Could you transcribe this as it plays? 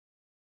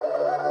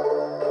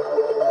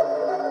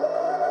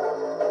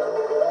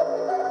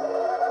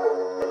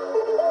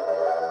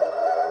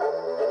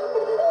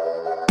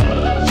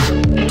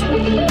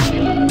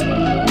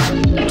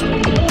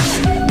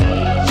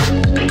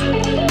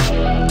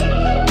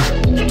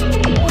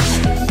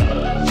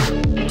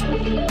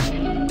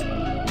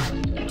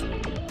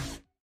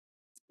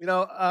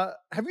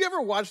Have you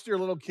ever watched your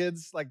little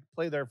kids like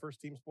play their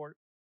first team sport?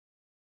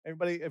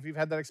 Everybody, if you've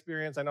had that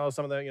experience, I know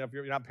some of the, if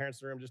you're not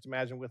parents in the room, just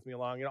imagine with me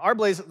along. Our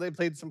Blaze, they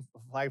played some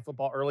flag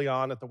football early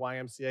on at the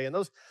YMCA, and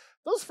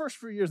those first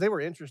few years, they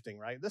were interesting,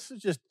 right?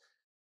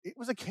 It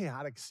was a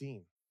chaotic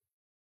scene.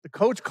 The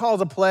coach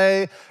calls a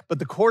play, but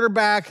the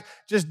quarterback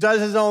just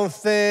does his own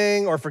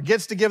thing or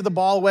forgets to give the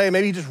ball away.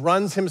 Maybe he just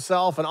runs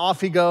himself and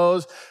off he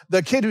goes.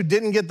 The kid who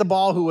didn't get the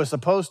ball, who was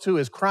supposed to,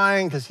 is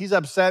crying because he's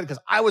upset because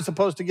I was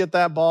supposed to get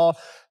that ball.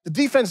 The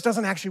defense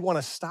doesn't actually want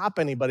to stop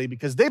anybody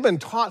because they've been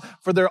taught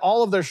for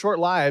all of their short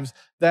lives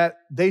that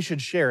they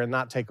should share and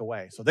not take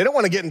away. So they don't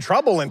want to get in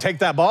trouble and take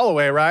that ball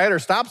away, right? Or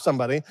stop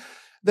somebody.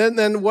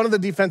 Then one of the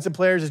defensive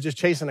players is just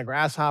chasing a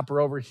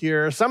grasshopper over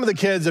here. Some of the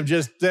kids have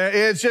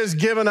it's just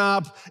given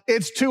up.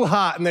 It's too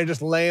hot, and they're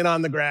just laying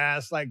on the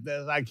grass like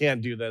this. I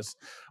can't do this.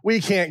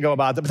 We can't go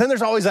about that. But then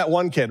there's always that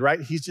one kid,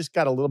 right? He's just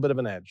got a little bit of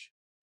an edge.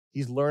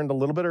 He's learned a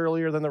little bit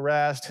earlier than the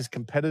rest. His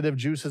competitive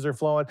juices are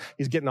flowing.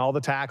 He's getting all the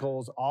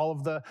tackles, all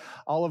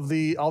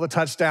the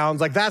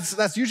touchdowns. Like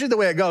that's usually the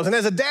way it goes. And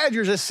as a dad,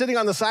 you're just sitting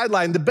on the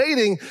sideline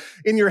debating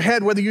in your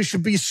head whether you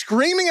should be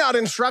screaming out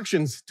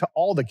instructions to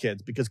all the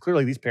kids because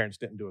clearly these parents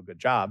didn't do a good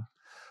job,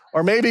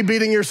 or maybe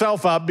beating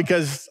yourself up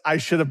because I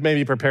should have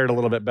maybe prepared a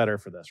little bit better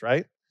for this,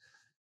 right?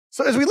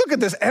 So as we look at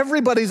this,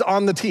 everybody's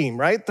on the team,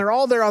 right? They're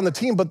all there on the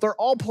team, but they're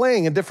all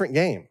playing a different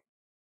game.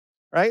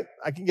 Right?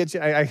 I can get you.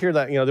 I hear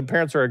that, the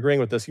parents are agreeing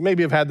with this. You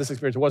maybe have had this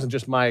experience. It wasn't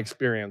just my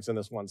experience in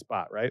this one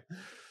spot, right?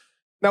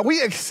 Now,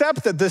 we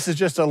accept that this is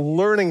just a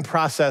learning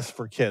process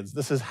for kids.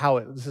 This is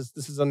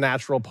a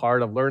natural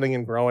part of learning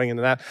and growing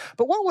into that.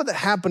 But what would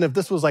happen if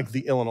this was like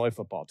the Illinois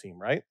football team,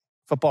 right?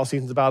 Football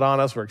season's about on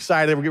us. We're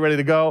excited. We're getting ready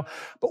to go.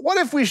 But what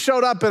if we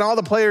showed up and all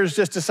the players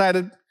just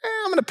decided,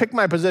 I'm going to pick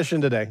my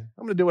position today. I'm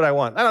going to do what I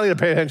want. I don't need to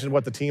pay attention to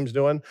what the team's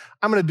doing.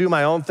 I'm going to do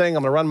my own thing.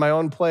 I'm going to run my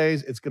own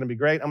plays. It's going to be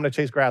great. I'm going to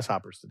chase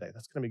grasshoppers today.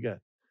 That's going to be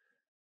good.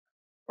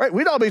 Right?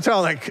 We'd all be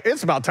telling,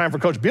 it's about time for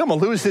Coach Bielema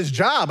to lose his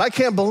job. I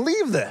can't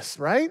believe this,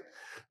 right?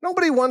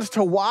 Nobody wants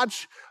to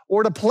watch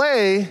or to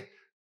play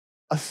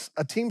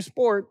a team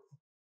sport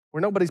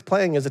where nobody's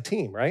playing as a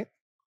team, right?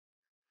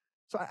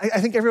 So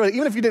I think everybody,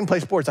 even if you didn't play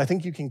sports, I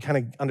think you can kind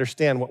of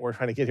understand what we're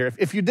trying to get here.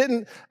 If you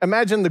didn't,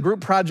 imagine the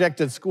group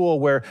project at school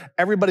where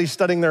everybody's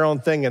studying their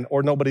own thing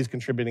or nobody's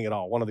contributing at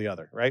all, one or the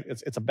other, right?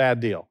 It's a bad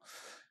deal.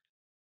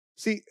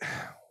 See,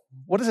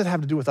 what does it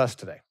have to do with us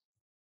today?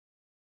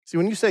 See,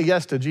 when you say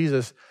yes to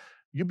Jesus,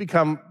 you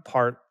become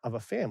part of a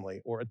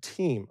family or a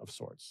team of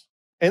sorts.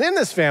 And in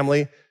this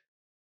family,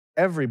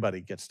 everybody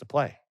gets to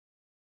play.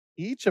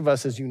 Each of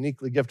us is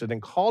uniquely gifted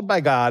and called by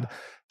God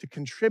to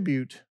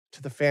contribute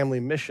to the family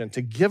mission,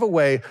 to give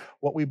away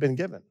what we've been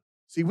given.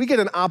 See, we get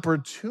an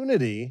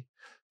opportunity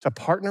to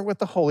partner with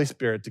the Holy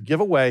Spirit to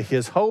give away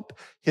his hope,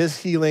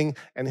 his healing,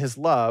 and his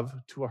love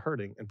to a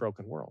hurting and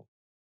broken world.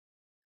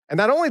 And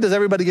not only does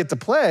everybody get to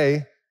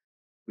play,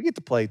 we get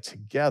to play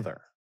together.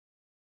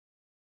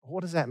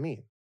 What does that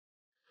mean?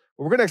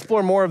 Well, we're going to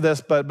explore more of this,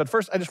 but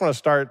first I just want to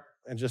start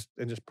and just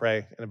pray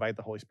and invite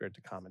the Holy Spirit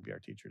to come and be our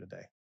teacher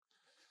today.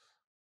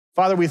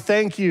 Father, we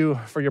thank you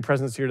for your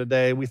presence here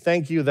today. We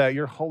thank you that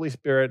your Holy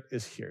Spirit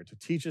is here to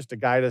teach us, to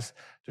guide us,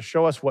 to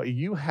show us what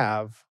you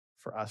have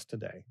for us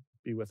today.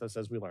 Be with us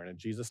as we learn. In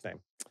Jesus' name,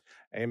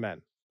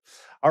 amen.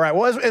 All right,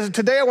 well, as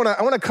today I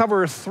want to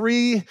cover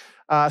three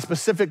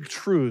specific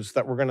truths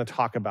that we're going to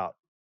talk about.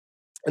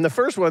 And the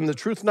first one, the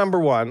truth number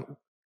one,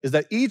 is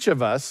that each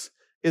of us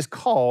is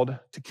called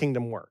to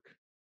kingdom work.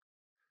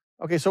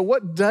 Okay, so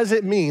what does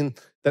it mean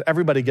that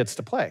everybody gets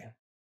to play?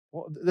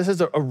 Well, this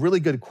is a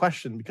really good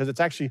question because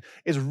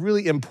it's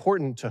really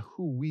important to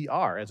who we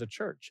are as a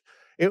church.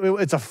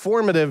 It's a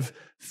formative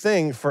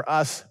thing for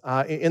us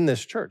in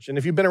this church. And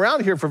if you've been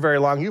around here for very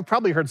long, you've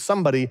probably heard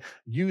somebody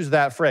use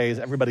that phrase,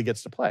 everybody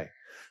gets to play.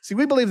 See,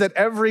 we believe that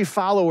every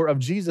follower of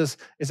Jesus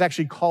is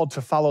actually called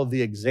to follow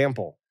the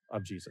example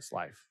of Jesus'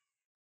 life.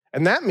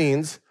 And that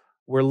means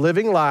we're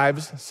living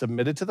lives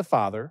submitted to the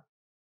Father,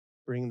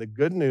 bringing the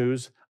good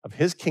news of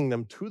his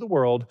kingdom to the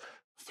world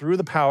through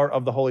the power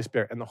of the Holy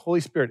Spirit. And the Holy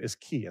Spirit is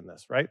key in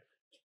this, right?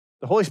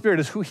 The Holy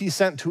Spirit is who he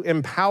sent to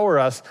empower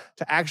us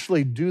to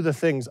actually do the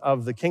things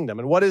of the kingdom.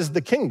 And what is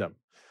the kingdom?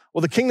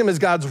 Well, the kingdom is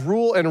God's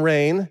rule and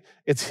reign.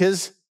 It's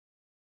his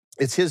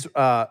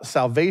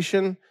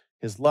salvation,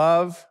 his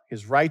love,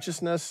 his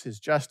righteousness, his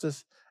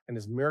justice, and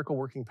his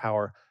miracle-working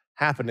power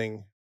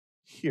happening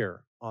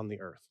here on the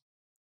earth.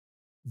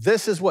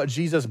 This is what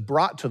Jesus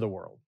brought to the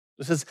world.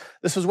 This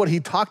is what he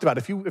talked about.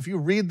 If you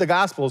read the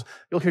Gospels,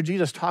 you'll hear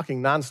Jesus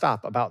talking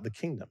nonstop about the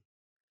kingdom.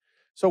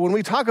 So when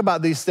we talk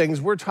about these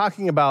things, we're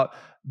talking about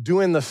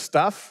doing the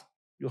stuff.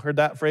 You'll heard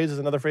that phrase is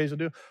another phrase we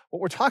do.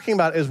 What we're talking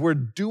about is we're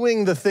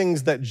doing the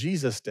things that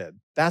Jesus did.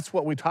 That's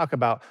what we talk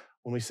about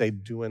when we say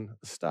doing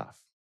the stuff.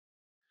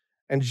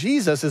 And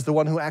Jesus is the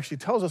one who actually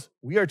tells us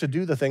we are to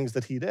do the things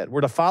that he did.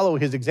 We're to follow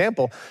his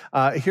example.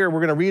 Here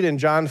we're going to read in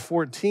John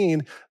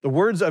 14 the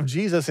words of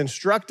Jesus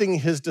instructing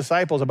his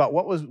disciples about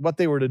what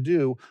they were to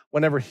do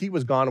whenever he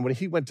was gone and when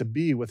he went to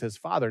be with his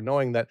Father,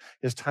 knowing that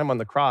his time on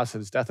the cross,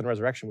 his death and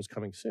resurrection was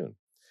coming soon.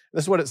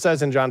 This is what it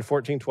says in John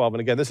 14:12.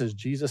 And again, this is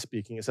Jesus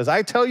speaking. It says,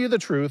 I tell you the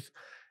truth,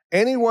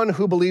 anyone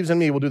who believes in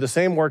me will do the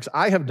same works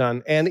I have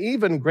done and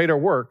even greater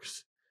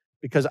works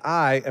because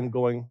I am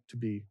going to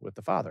be with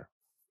the Father.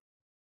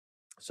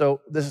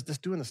 So this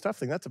doing the stuff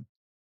thing, that's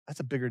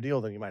a bigger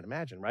deal than you might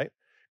imagine, right?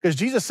 Because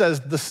Jesus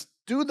says,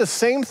 do the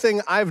same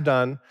thing I've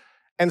done,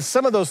 and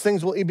some of those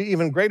things will be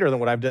even greater than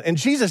what I've done. And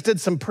Jesus did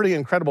some pretty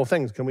incredible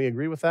things. Can we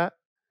agree with that?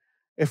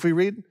 If we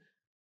read,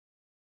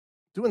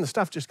 doing the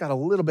stuff just got a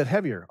little bit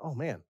heavier. Oh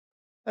man,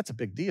 that's a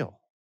big deal.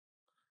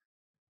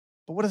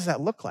 But what does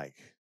that look like?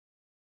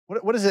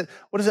 What does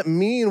it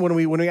mean when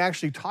we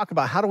actually talk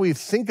about, how do we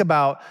think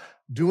about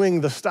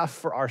doing the stuff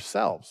for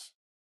ourselves?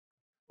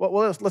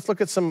 Well, let's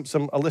look at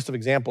a list of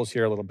examples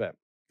here a little bit.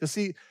 To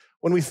see,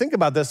 when we think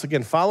about this,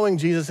 again, following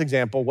Jesus'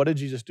 example, what did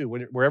Jesus do?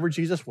 Wherever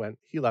Jesus went,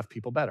 he left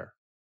people better.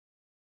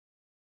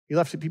 He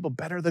left people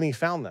better than he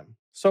found them.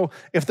 So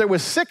if there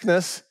was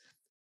sickness,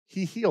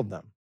 he healed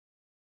them.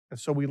 And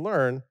so we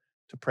learn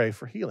to pray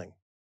for healing.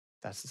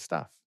 That's the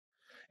stuff.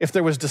 If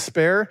there was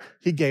despair,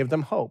 he gave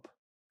them hope.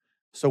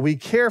 So we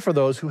care for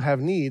those who have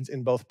needs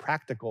in both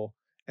practical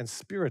and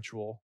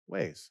spiritual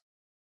ways.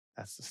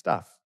 That's the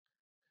stuff.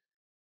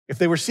 If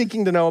they were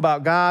seeking to know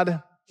about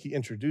God, he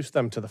introduced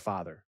them to the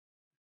Father.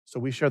 So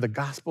we share the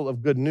gospel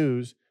of good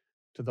news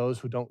to those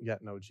who don't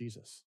yet know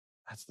Jesus.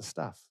 That's the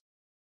stuff.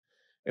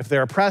 If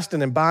they're oppressed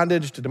and in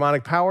bondage to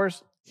demonic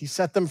powers, he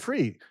set them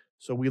free.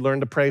 So we learn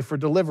to pray for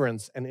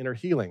deliverance and inner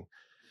healing.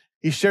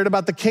 He shared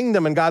about the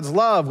kingdom and God's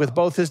love with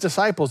both his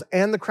disciples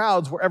and the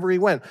crowds wherever he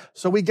went.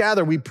 So we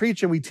gather, we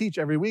preach, and we teach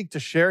every week to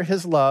share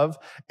his love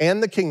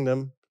and the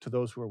kingdom to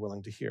those who are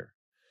willing to hear.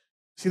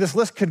 See, this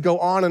list could go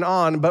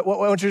on, but what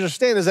I want you to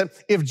understand is that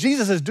if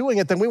Jesus is doing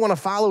it, then we want to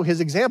follow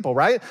his example,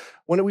 right?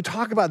 When we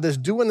talk about this,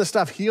 doing the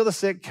stuff, heal the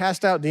sick,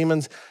 cast out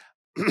demons,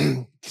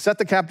 set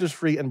the captives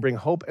free, and bring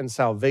hope and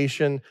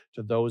salvation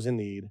to those in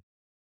need,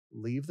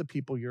 leave the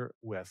people you're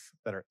with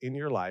that are in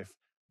your life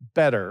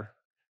better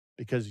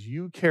because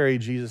you carry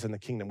Jesus and the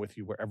kingdom with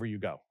you wherever you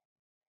go.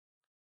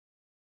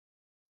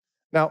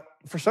 Now,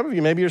 for some of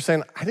you, maybe you're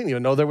saying, I didn't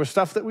even know there was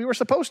stuff that we were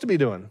supposed to be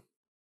doing.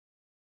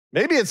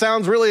 Maybe it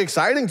sounds really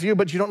exciting to you,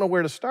 but you don't know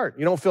where to start.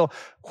 You don't feel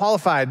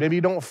qualified. Maybe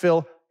you don't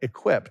feel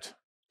equipped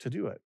to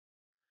do it.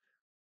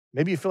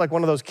 Maybe you feel like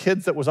one of those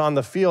kids that was on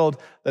the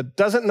field that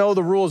doesn't know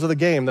the rules of the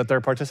game that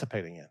they're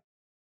participating in.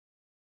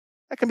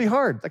 That can be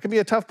hard. That can be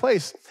a tough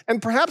place.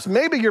 And perhaps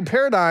maybe your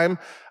paradigm,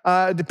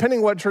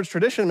 depending what church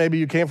tradition maybe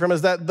you came from,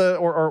 is that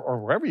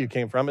or wherever you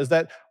came from, is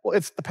that, well,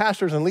 it's the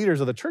pastors and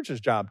leaders of the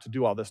church's job to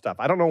do all this stuff.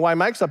 I don't know why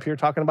Mike's up here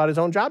talking about his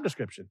own job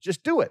description.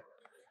 Just do it.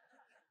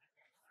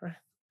 Right?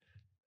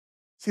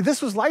 See,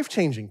 this was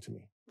life-changing to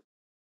me.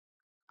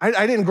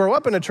 I didn't grow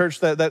up in a church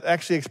that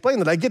actually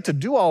explained that I get to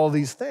do all of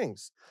these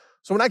things.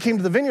 So when I came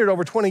to the Vineyard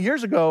over 20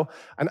 years ago,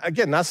 and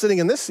again, not sitting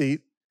in this seat,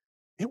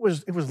 it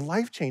was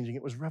life-changing.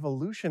 It was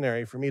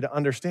revolutionary for me to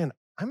understand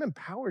I'm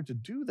empowered to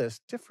do this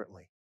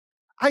differently.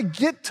 I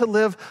get to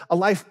live a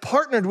life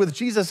partnered with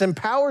Jesus,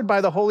 empowered by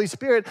the Holy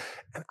Spirit,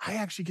 and I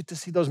actually get to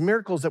see those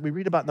miracles that we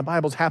read about in the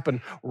Bibles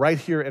happen right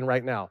here and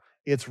right now.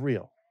 It's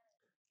real.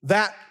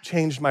 That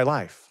changed my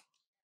life.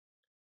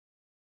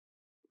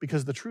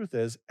 Because the truth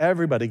is,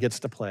 everybody gets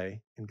to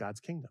play in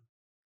God's kingdom.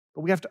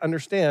 But we have to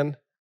understand,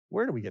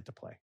 where do we get to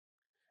play?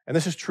 And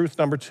this is truth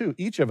number 2.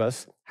 Each of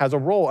us has a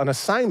role, an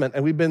assignment,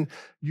 and we've been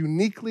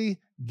uniquely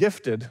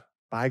gifted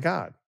by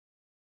God.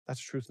 That's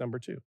truth number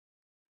 2.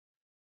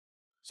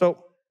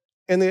 So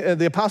in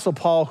the Apostle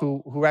Paul,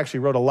 who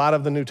actually wrote a lot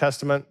of the New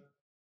Testament,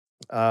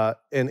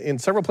 in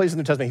several places in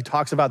the New Testament, he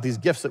talks about these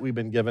gifts that we've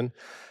been given.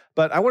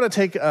 But I want to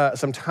take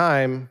some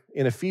time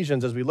in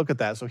Ephesians as we look at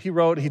that. So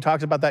he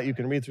talks about that. You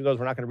can read through those.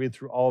 We're not going to read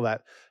through all of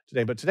that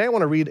today. But today I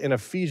want to read in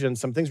Ephesians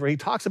some things where he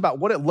talks about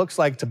what it looks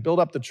like to build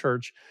up the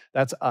church.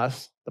 That's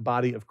us, the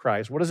body of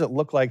Christ. What does it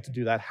look like to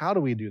do that? How do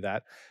we do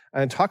that?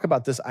 And talk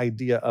about this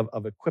idea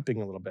of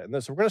equipping a little bit.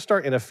 And so we're going to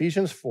start in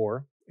Ephesians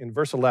 4, in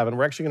verse 11.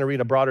 We're actually going to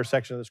read a broader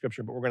section of the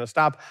scripture, but we're going to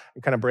stop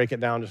and kind of break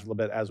it down just a little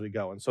bit as we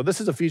go. And so this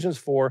is Ephesians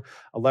 4,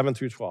 11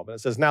 through 12. And it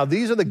says, now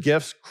these are the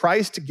gifts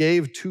Christ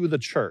gave to the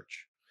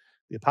church: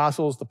 the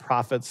apostles, the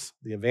prophets,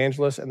 the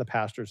evangelists, and the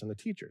pastors and the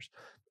teachers.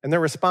 And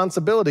their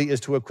responsibility is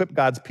to equip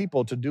God's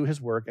people to do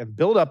his work and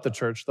build up the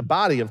church, the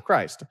body of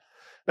Christ.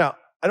 Now,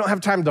 I don't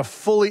have time to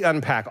fully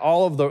unpack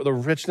all of the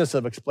richness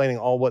of explaining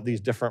all what these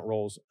different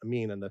roles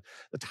mean. And the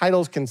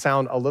titles can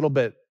sound a little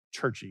bit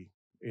churchy,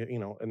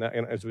 and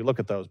as we look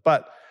at those.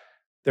 But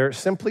they're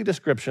simply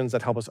descriptions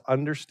that help us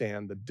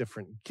understand the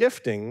different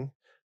gifting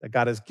that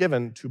God has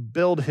given to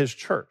build his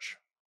church,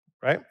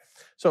 right?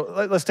 So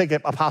let's take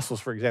apostles,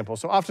 for example.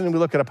 So often when we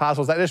look at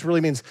apostles, that just really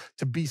means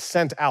to be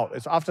sent out.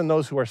 It's often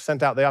those who are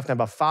sent out. They often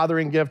have a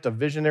fathering gift, a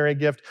visionary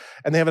gift,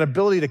 and they have an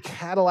ability to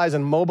catalyze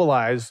and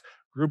mobilize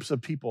groups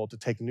of people to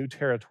take new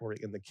territory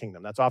in the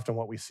kingdom. That's often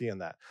what we see in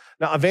that.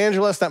 Now,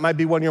 evangelists, that might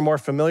be one you're more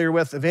familiar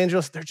with.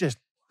 Evangelists, they're just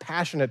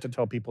passionate to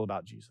tell people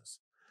about Jesus.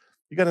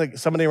 You got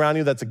somebody around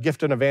you that's a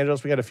gifted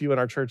evangelist. We got a few in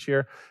our church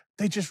here.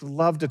 They just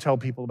love to tell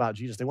people about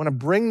Jesus. They want to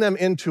bring them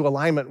into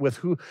alignment with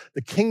who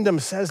the kingdom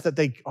says that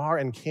they are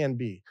and can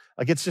be.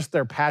 Like it's just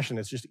their passion.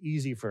 It's just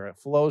easy for it. It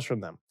flows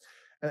from them.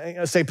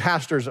 And say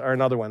pastors are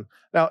another one.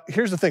 Now,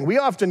 here's the thing. We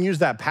often use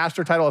that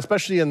pastor title,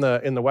 especially in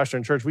the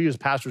Western church. We use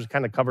pastors, it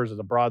kind of covers as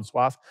a broad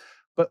swath.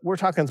 But we're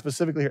talking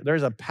specifically here,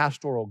 there's a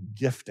pastoral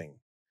gifting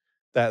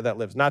that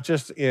lives, not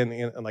just in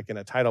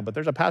a title, but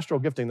there's a pastoral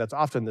gifting that's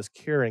often this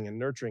caring and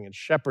nurturing and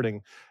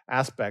shepherding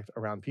aspect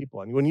around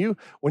people. And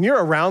when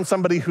you're around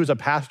somebody who's a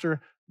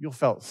pastor, you'll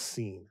felt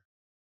seen.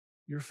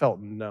 You're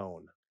felt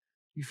known.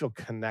 You feel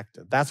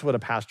connected. That's what a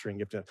pastoring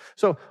gift is.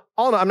 So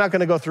I'm not going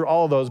to go through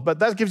all of those, but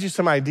that gives you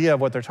some idea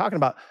of what they're talking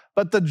about.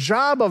 But the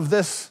job of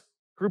this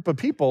group of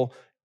people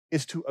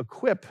is to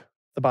equip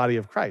the body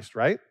of Christ,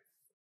 right?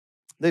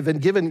 They've been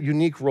given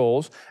unique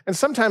roles, and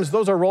sometimes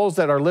those are roles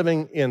that are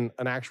living in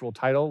an actual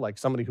title, like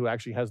somebody who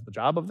actually has the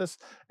job of this,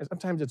 and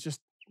sometimes it's just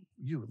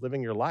you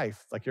living your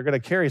life. Like you're going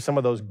to carry some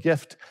of those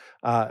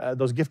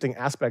gifting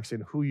aspects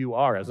in who you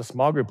are as a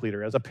small group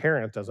leader, as a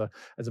parent, as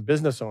a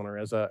business owner,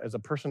 as a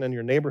person in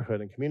your neighborhood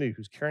and community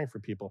who's caring for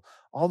people.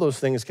 All those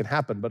things can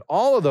happen, but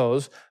all of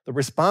those, the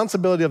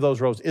responsibility of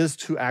those roles is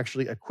to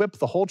actually equip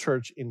the whole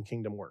church in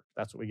kingdom work.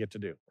 That's what we get to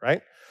do,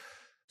 right?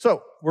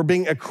 So we're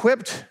being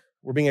equipped.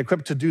 We're being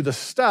equipped to do the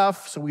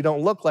stuff so we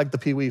don't look like the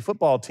Pee Wee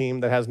football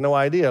team that has no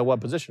idea what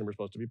position we're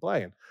supposed to be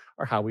playing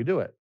or how we do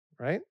it,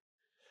 right?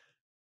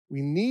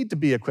 We need to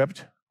be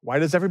equipped. Why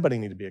does everybody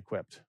need to be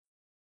equipped?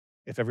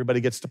 If everybody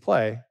gets to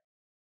play,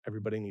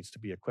 everybody needs to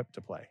be equipped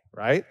to play,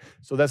 right?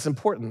 So that's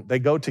important. They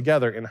go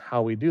together in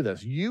how we do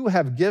this. You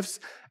have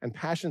gifts and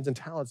passions and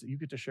talents that you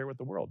get to share with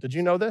the world. Did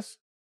you know this?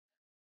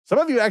 Some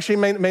of you actually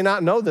may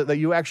not know that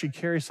you actually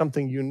carry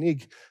something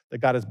unique that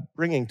God is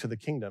bringing to the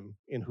kingdom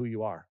in who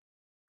you are.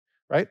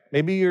 Right?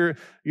 Maybe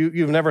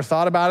you've never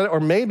thought about it, or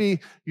maybe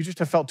you just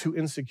have felt too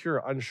insecure,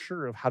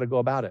 unsure of how to go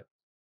about it.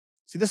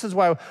 See, this is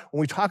why when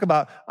we talk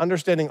about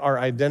understanding our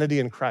identity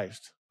in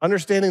Christ,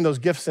 understanding those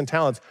gifts and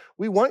talents,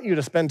 we want you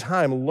to spend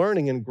time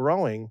learning and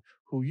growing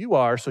who you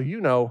are so you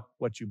know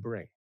what you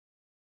bring.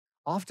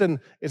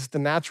 Often it's the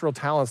natural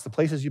talents, the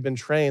places you've been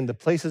trained, the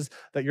places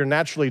that you're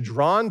naturally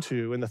drawn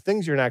to, and the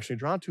things you're naturally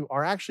drawn to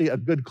are actually a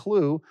good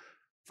clue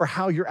for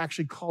how you're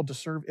actually called to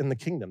serve in the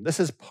kingdom. This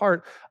is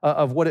part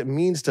of what it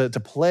means to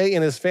play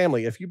in his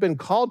family. If you've been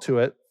called to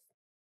it,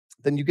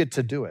 then you get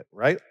to do it,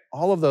 right?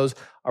 All of those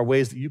are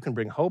ways that you can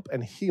bring hope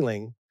and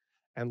healing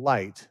and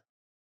light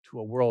to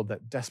a world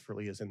that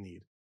desperately is in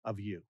need of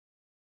you,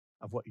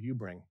 of what you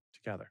bring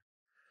together.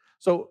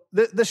 So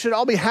this should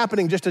all be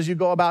happening just as you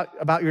go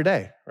about your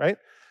day, right?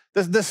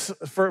 This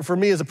for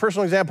me, as a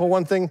personal example,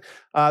 one thing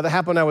that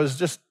happened, I was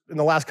just in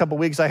the last couple of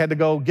weeks, I had to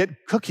go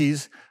get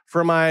cookies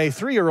for my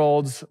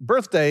 3-year-old's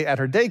birthday at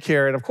her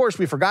daycare. And of course,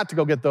 we forgot to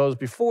go get those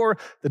before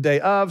the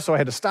day of. So I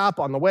had to stop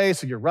on the way.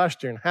 So you're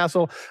rushed, you're in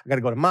hassle. I got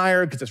to go to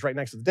Meijer because it's right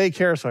next to the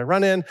daycare. So I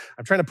run in.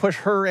 I'm trying to push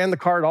her and the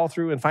cart all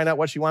through and find out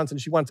what she wants.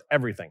 And she wants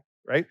everything,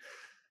 right?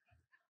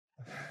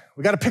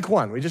 We got to pick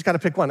one. We just got to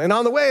pick one. And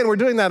on the way, and we're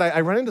doing that,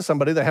 I run into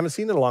somebody that I haven't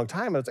seen in a long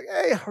time. And it's like,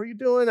 hey, how are you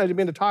doing? I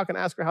began to talk and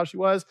ask her how she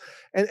was.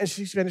 And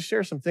she began to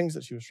share some things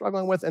that she was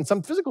struggling with and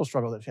some physical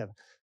struggle that she had.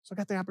 So I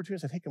got the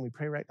opportunity. I said, hey, can we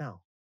pray right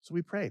now? So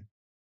we prayed.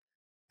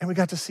 And we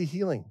got to see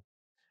healing.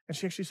 And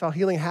she actually saw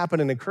healing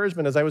happen and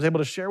encouragement as I was able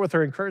to share with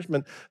her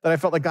encouragement that I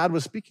felt like God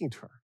was speaking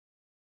to her.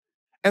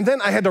 And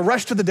then I had to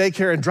rush to the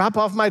daycare and drop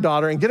off my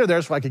daughter and get her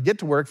there so I could get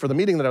to work for the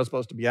meeting that I was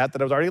supposed to be at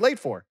that I was already late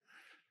for.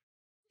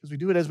 Because we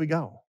do it as we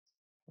go,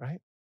 right?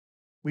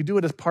 We do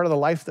it as part of the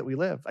life that we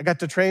live. I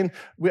got to train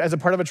as a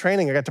part of a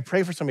training. I got to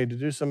pray for somebody to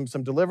do some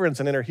deliverance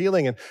and inner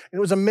healing. And it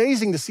was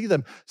amazing to see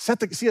them see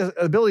the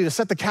ability to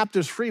set the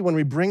captives free when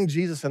we bring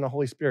Jesus and the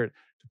Holy Spirit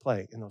to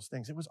play in those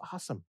things. It was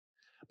awesome.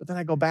 But then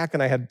I go back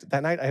and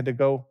that night I had to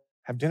go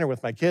have dinner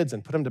with my kids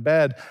and put them to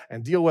bed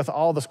and deal with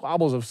all the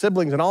squabbles of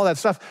siblings and all that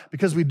stuff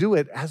because we do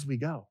it as we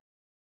go.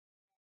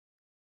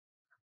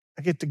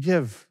 I get to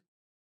give.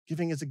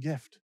 Giving is a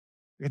gift.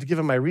 I get to give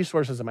him my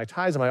resources and my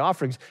tithes and my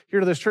offerings here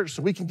to this church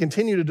so we can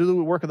continue to do the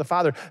work of the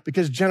Father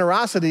because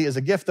generosity is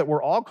a gift that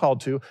we're all called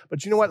to.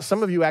 But you know what?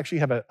 Some of you actually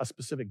have a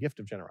specific gift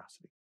of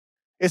generosity.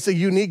 It's a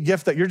unique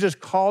gift that you're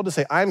just called to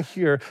say, I'm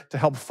here to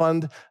help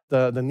fund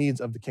the needs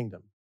of the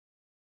kingdom.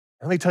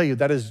 And let me tell you,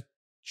 that is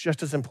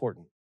just as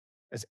important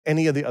as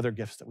any of the other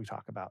gifts that we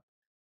talk about.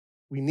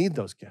 We need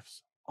those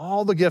gifts.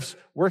 All the gifts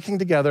working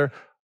together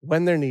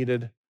when they're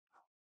needed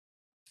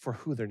for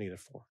who they're needed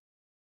for.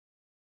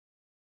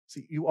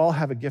 See, you all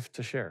have a gift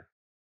to share.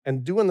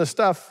 And doing the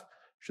stuff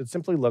should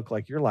simply look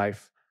like your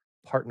life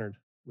partnered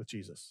with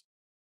Jesus.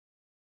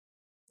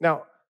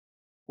 Now,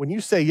 when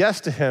you say yes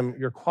to him,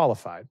 you're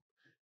qualified.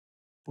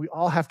 We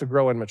all have to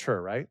grow and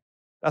mature, right?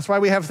 That's why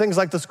we have things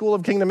like the School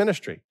of Kingdom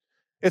Ministry.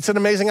 It's an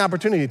amazing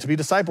opportunity to be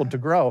discipled, to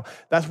grow.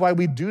 That's why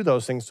we do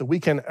those things, so we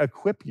can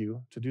equip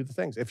you to do the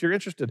things. If you're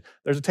interested,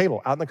 there's a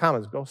table out in the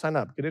Commons. Go sign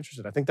up, get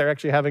interested. I think they're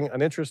actually having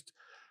an interest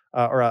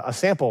or a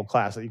sample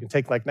class that you can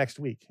take like next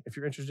week. If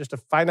you're interested, just to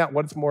find out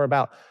what it's more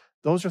about,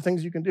 Those are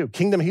things you can do.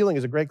 Kingdom healing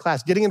is a great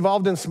class. Getting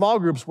involved in small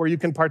groups where you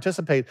can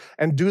participate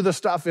and do the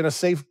stuff in a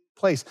safe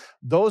place.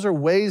 Those are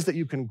ways that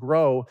you can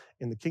grow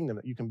in the kingdom,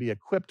 that you can be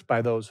equipped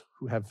by those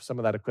who have some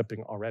of that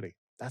equipping already.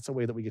 That's a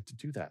way that we get to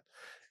do that.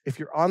 If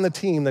you're on the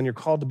team, then you're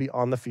called to be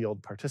on the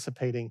field,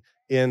 participating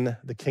in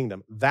the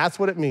kingdom. That's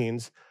what it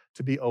means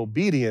to be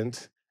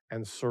obedient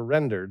and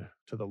surrendered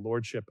to the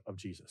lordship of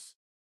Jesus.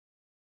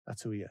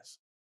 That's who he is.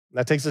 And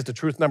that takes us to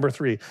truth number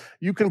 3.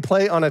 You can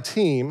play on a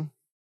team,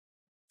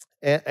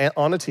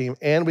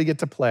 and we get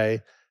to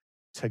play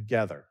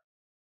together.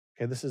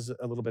 Okay, this is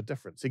a little bit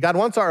different. See, God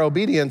wants our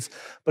obedience,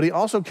 but he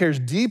also cares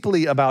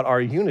deeply about our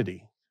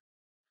unity.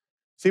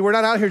 See, we're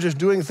not out here just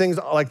doing things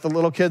like the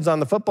little kids on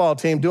the football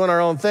team doing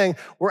our own thing.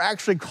 We're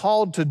actually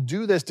called to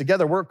do this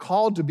together. We're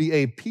called to be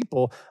a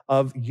people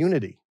of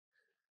unity.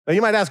 Now,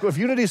 you might ask, well, if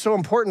unity is so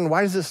important,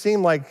 why does it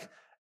seem like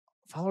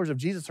followers of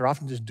Jesus are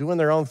often just doing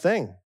their own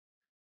thing?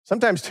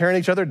 Sometimes tearing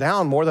each other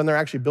down more than they're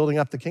actually building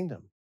up the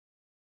kingdom.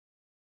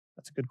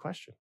 That's a good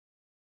question.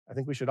 I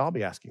think we should all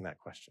be asking that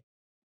question.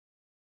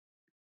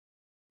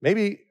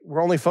 Maybe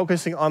we're only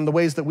focusing on the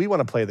ways that we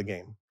want to play the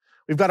game.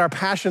 We've got our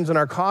passions and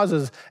our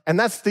causes, and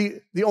that's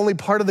the only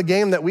part of the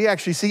game that we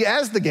actually see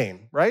as the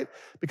game, right?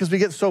 Because we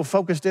get so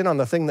focused in on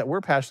the thing that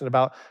we're passionate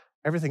about,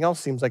 everything else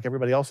seems like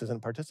everybody else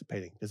isn't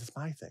participating because it's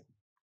my thing,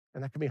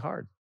 and that can be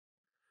hard.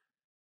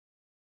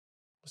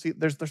 See,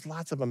 there's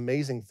lots of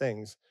amazing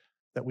things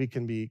that we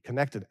can be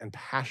connected and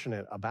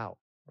passionate about,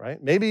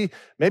 right? Maybe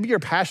you're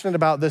passionate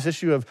about this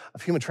issue of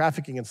human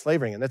trafficking and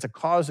slavery, and that's a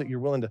cause that you're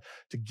willing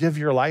to give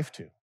your life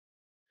to.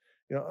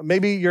 You know,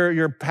 maybe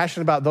you're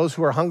passionate about those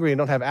who are hungry and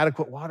don't have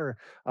adequate water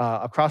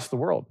across the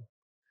world.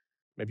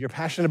 Maybe you're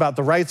passionate about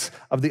the rights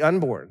of the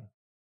unborn.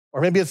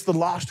 Or maybe it's the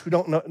lost who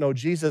don't know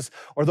Jesus,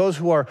 or those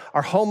who are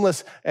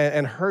homeless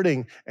and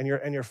hurting, and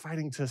you're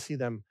fighting to see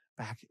them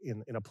back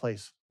in a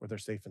place where they're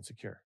safe and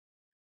secure.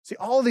 See,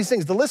 all of these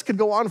things, the list could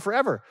go on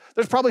forever.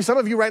 There's probably some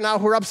of you right now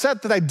who are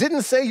upset that I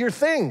didn't say your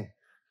thing.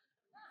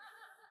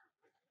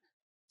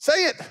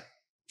 Say it.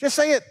 Just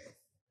say it.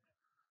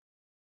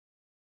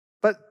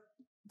 But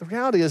the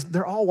reality is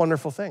they're all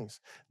wonderful things.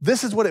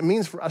 This is what it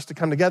means for us to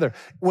come together.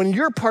 When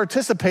you're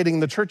participating,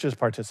 the church is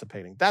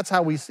participating. That's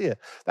how we see it.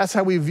 That's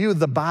how we view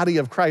the body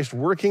of Christ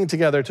working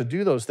together to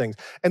do those things.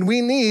 And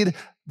we need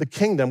the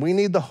kingdom. We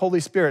need the Holy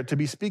Spirit to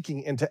be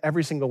speaking into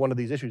every single one of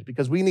these issues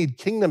because we need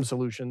kingdom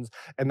solutions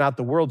and not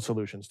the world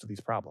solutions to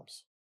these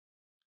problems.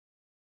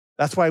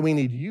 That's why we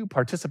need you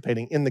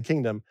participating in the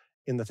kingdom,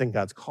 in the thing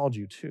God's called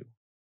you to.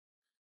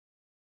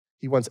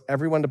 He wants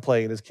everyone to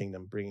play in his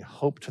kingdom, bringing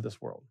hope to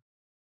this world.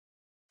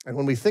 And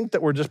when we think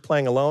that we're just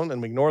playing alone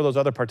and we ignore those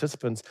other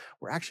participants,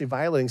 we're actually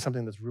violating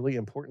something that's really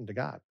important to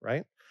God,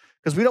 right?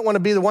 Because we don't want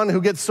to be the one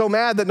who gets so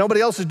mad that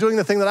nobody else is doing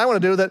the thing that I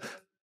want to do that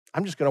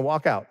I'm just going to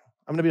walk out.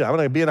 I'm going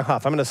to be in a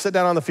huff. I'm going to sit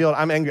down on the field.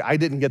 I'm angry. I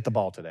didn't get the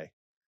ball today.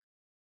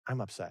 I'm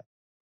upset.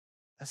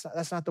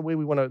 That's not the way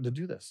we want to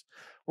do this.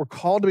 We're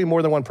called to be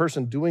more than one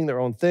person doing their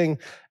own thing.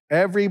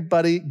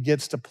 Everybody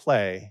gets to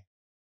play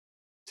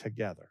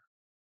together.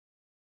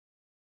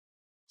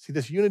 See,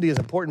 this unity is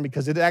important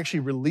because it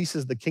actually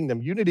releases the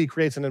kingdom. Unity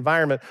creates an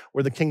environment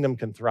where the kingdom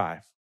can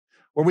thrive,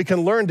 where we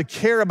can learn to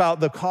care about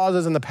the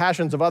causes and the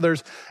passions of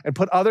others and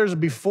put others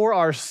before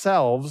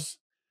ourselves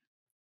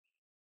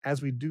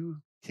as we do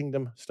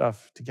kingdom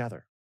stuff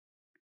together.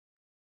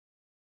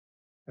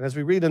 And as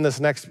we read in this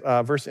next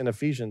verse in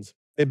Ephesians,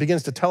 it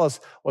begins to tell us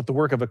what the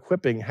work of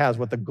equipping has,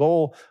 what the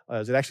goal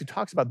is. It actually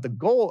talks about the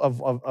goal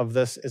of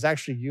this is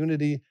actually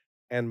unity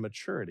and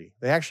maturity.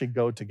 They actually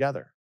go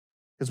together.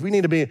 Because we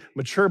need to be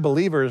mature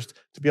believers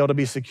to be able to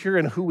be secure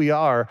in who we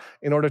are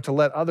in order to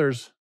let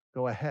others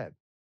go ahead.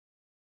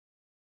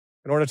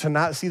 In order to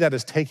not see that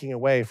as taking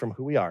away from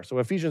who we are. So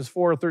Ephesians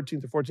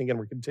 4:13-14, again,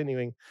 we're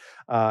continuing.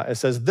 It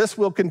says, this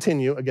will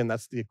continue. Again,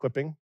 that's the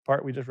equipping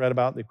part we just read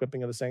about, the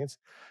equipping of the saints.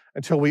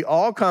 Until we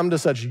all come to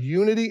such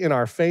unity in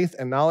our faith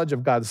and knowledge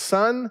of God's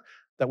Son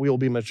that we will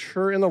be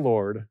mature in the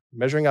Lord,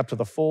 measuring up to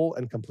the full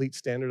and complete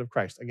standard of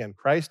Christ. Again,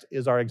 Christ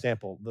is our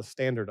example, the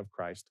standard of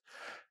Christ.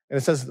 And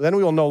it says, then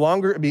we will no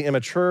longer be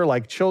immature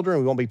like children.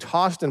 We won't be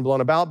tossed and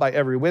blown about by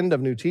every wind of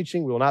new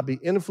teaching. We will not be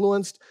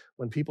influenced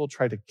when people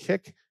try to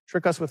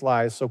trick us with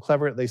lies so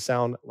clever they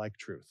sound like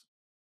truth.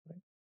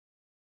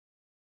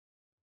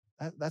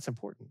 That's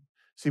important.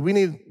 See, we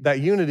need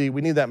that unity.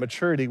 We need that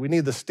maturity. We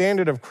need the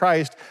standard of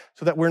Christ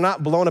so that we're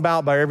not blown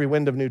about by every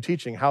wind of new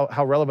teaching.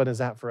 How relevant is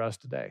that for us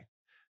today?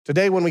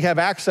 Today, when we have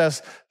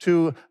access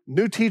to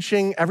new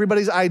teaching,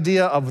 everybody's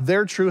idea of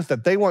their truth,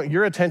 that they want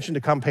your attention to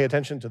come pay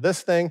attention to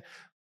this thing,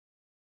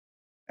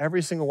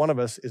 every single one of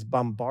us is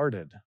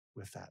bombarded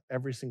with that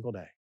every single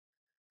day.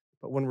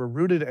 But when we're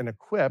rooted and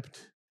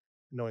equipped,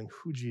 knowing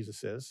who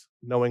Jesus is,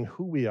 knowing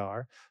who we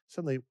are,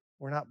 suddenly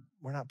we're not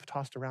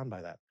tossed around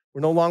by that.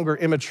 We're no longer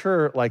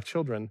immature like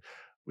children.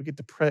 We get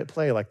to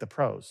play like the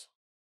pros.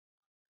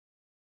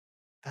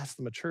 That's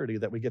the maturity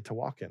that we get to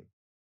walk in.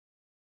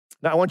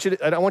 Now, I want you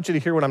to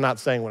hear what I'm not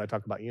saying when I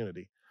talk about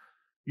unity.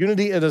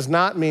 Unity, it does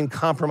not mean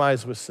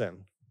compromise with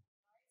sin.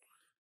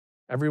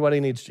 Everybody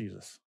needs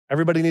Jesus.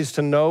 Everybody needs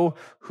to know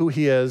who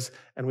he is,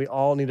 and we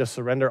all need to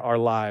surrender our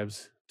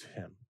lives to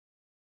him.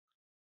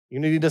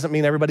 Unity doesn't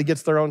mean everybody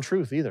gets their own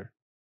truth either.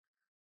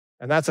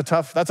 And that's a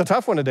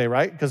tough one today,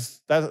 right?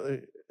 Because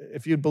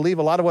if you believe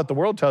a lot of what the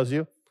world tells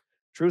you,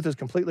 truth is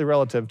completely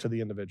relative to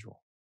the individual.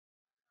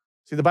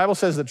 See, the Bible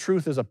says that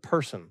truth is a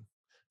person.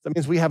 That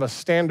means we have a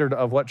standard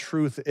of what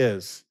truth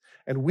is.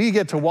 And we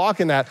get to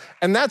walk in that,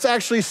 and that's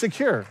actually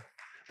secure.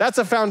 That's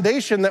a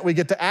foundation that we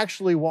get to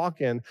actually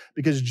walk in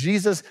because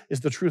Jesus is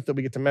the truth that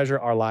we get to measure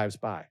our lives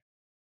by.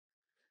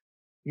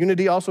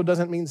 Unity also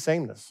doesn't mean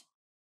sameness,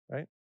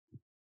 right?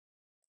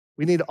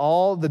 We need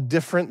all the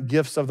different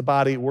gifts of the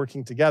body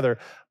working together,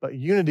 but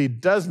unity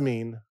does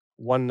mean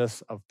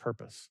oneness of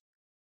purpose.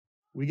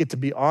 We get to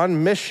be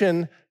on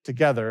mission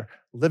together,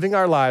 living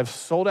our lives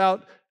sold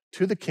out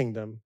to the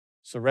kingdom,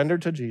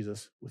 surrendered to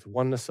Jesus with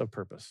oneness of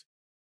purpose.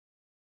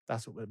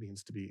 That's what it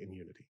means to be in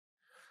unity.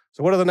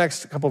 So what are the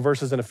next couple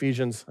verses in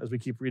Ephesians as we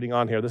keep reading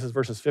on here? This is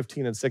verses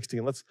 15 and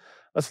 16.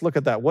 Let's look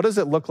at that. What does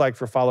it look like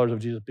for followers of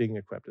Jesus being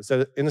equipped? It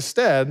says,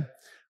 instead,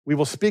 we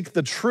will speak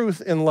the truth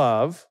in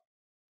love,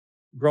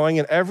 growing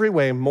in every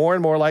way more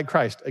and more like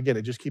Christ. Again,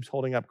 it just keeps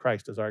holding up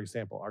Christ as our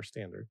example, our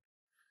standard,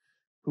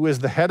 who is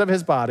the head of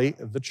his body,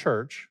 the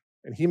church,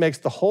 and he makes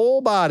the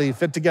whole body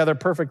fit together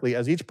perfectly.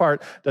 As each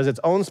part does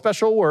its own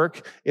special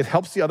work, it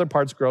helps the other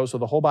parts grow so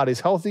the whole body is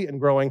healthy and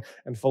growing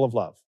and full of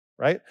love.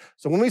 Right?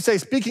 So when we say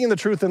speaking the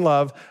truth in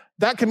love,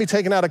 that can be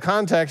taken out of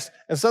context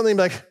and suddenly be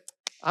like,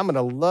 I'm going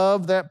to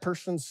love that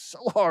person so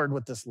hard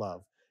with this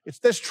love.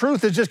 This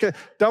truth is just going to,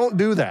 don't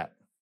do that.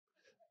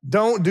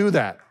 Don't do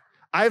that.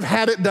 I've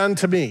had it done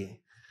to me.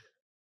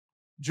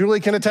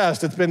 Julie can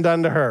attest, it's been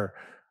done to her.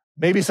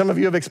 Maybe some of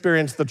you have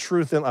experienced the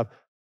truth in love.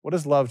 What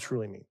does love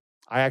truly mean?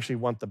 I actually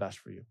want the best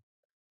for you.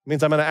 It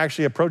means I'm going to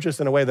actually approach this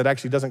in a way that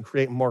actually doesn't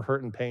create more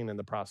hurt and pain in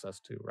the process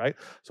too, right?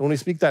 So when we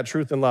speak that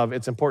truth in love,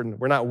 it's important.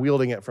 We're not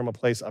wielding it from a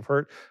place of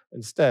hurt.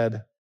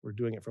 Instead, we're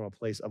doing it from a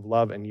place of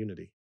love and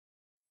unity.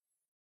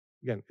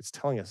 Again, it's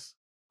telling us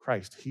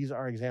Christ, he's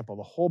our example.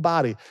 The whole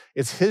body,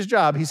 it's his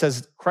job. He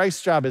says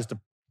Christ's job is to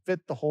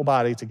fit the whole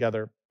body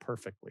together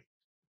perfectly.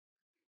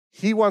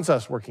 He wants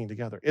us working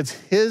together. It's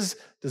his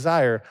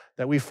desire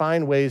that we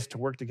find ways to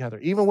work together.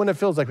 Even when it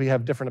feels like we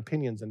have different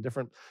opinions and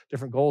different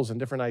goals and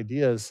different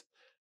ideas,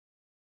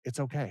 it's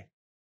okay.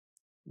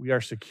 We are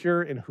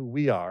secure in who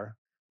we are,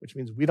 which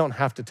means we don't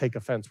have to take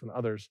offense when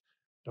others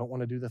don't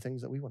want to do the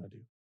things that we want to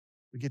do.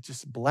 We get to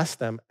just bless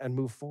them and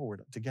move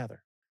forward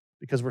together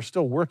because we're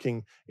still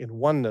working in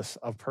oneness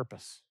of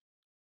purpose.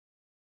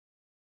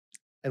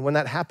 And when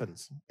that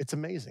happens, it's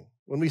amazing.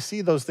 When we see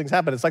those things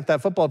happen, it's like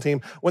that football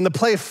team. When the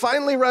play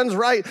finally runs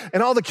right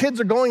and all the kids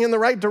are going in the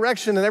right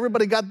direction and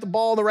everybody got the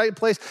ball in the right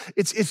place,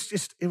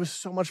 it was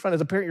so much fun.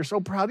 As a parent, you're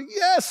so proud.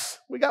 Yes,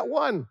 we got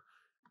one.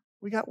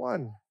 We got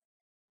one.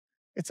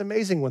 It's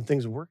amazing when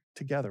things work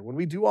together. When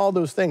we do all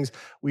those things,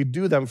 we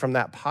do them from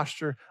that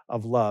posture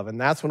of love. And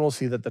that's when we'll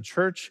see that the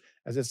church,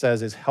 as it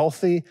says, is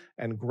healthy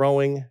and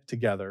growing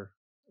together,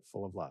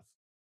 full of love.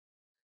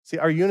 See,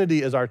 our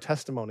unity is our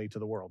testimony to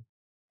the world.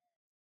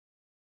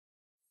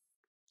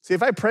 See,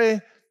 if I pray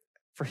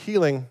for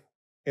healing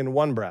in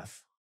one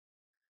breath,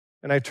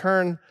 and I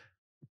turn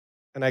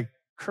and I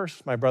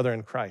curse my brother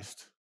in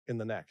Christ in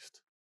the next,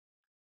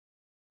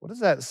 what does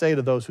that say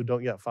to those who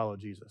don't yet follow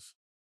Jesus?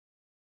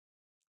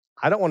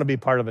 I don't want to be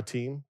part of a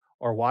team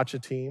or watch a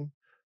team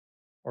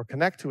or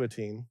connect to a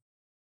team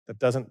that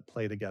doesn't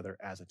play together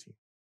as a team.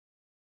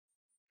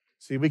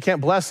 See, we can't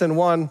bless in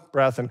one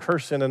breath and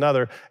curse in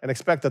another and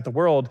expect that the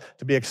world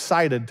to be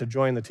excited to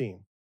join the team.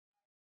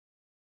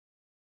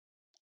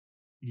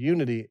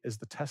 Unity is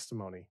the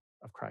testimony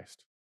of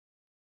Christ.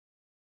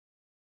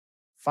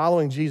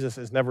 Following Jesus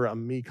is never a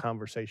me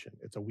conversation.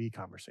 It's a we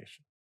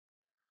conversation.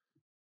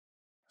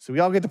 So we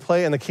all get to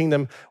play in the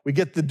kingdom. We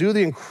get to do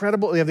we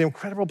have the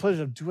incredible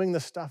pleasure of doing the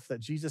stuff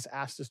that Jesus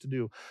asked us to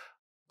do.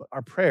 But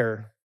our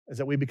prayer is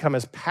that we become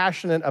as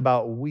passionate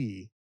about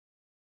we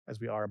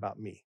as we are about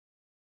me.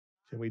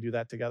 Can we do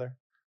that together?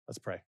 Let's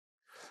pray.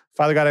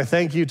 Father God, I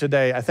thank you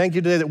today. I thank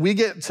you today that we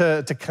get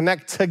to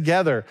connect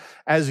together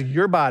as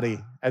your body,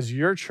 as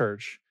your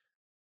church,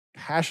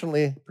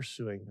 passionately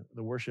pursuing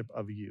the worship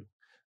of you.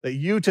 That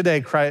you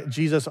today, Christ,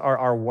 Jesus, are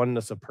our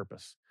oneness of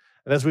purpose.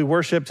 And as we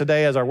worship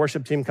today, as our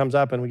worship team comes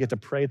up and we get to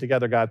pray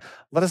together, God,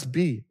 let us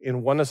be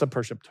in oneness of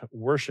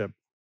worship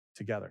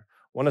together,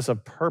 oneness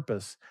of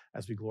purpose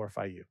as we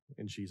glorify you.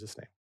 In Jesus'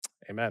 name,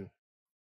 amen.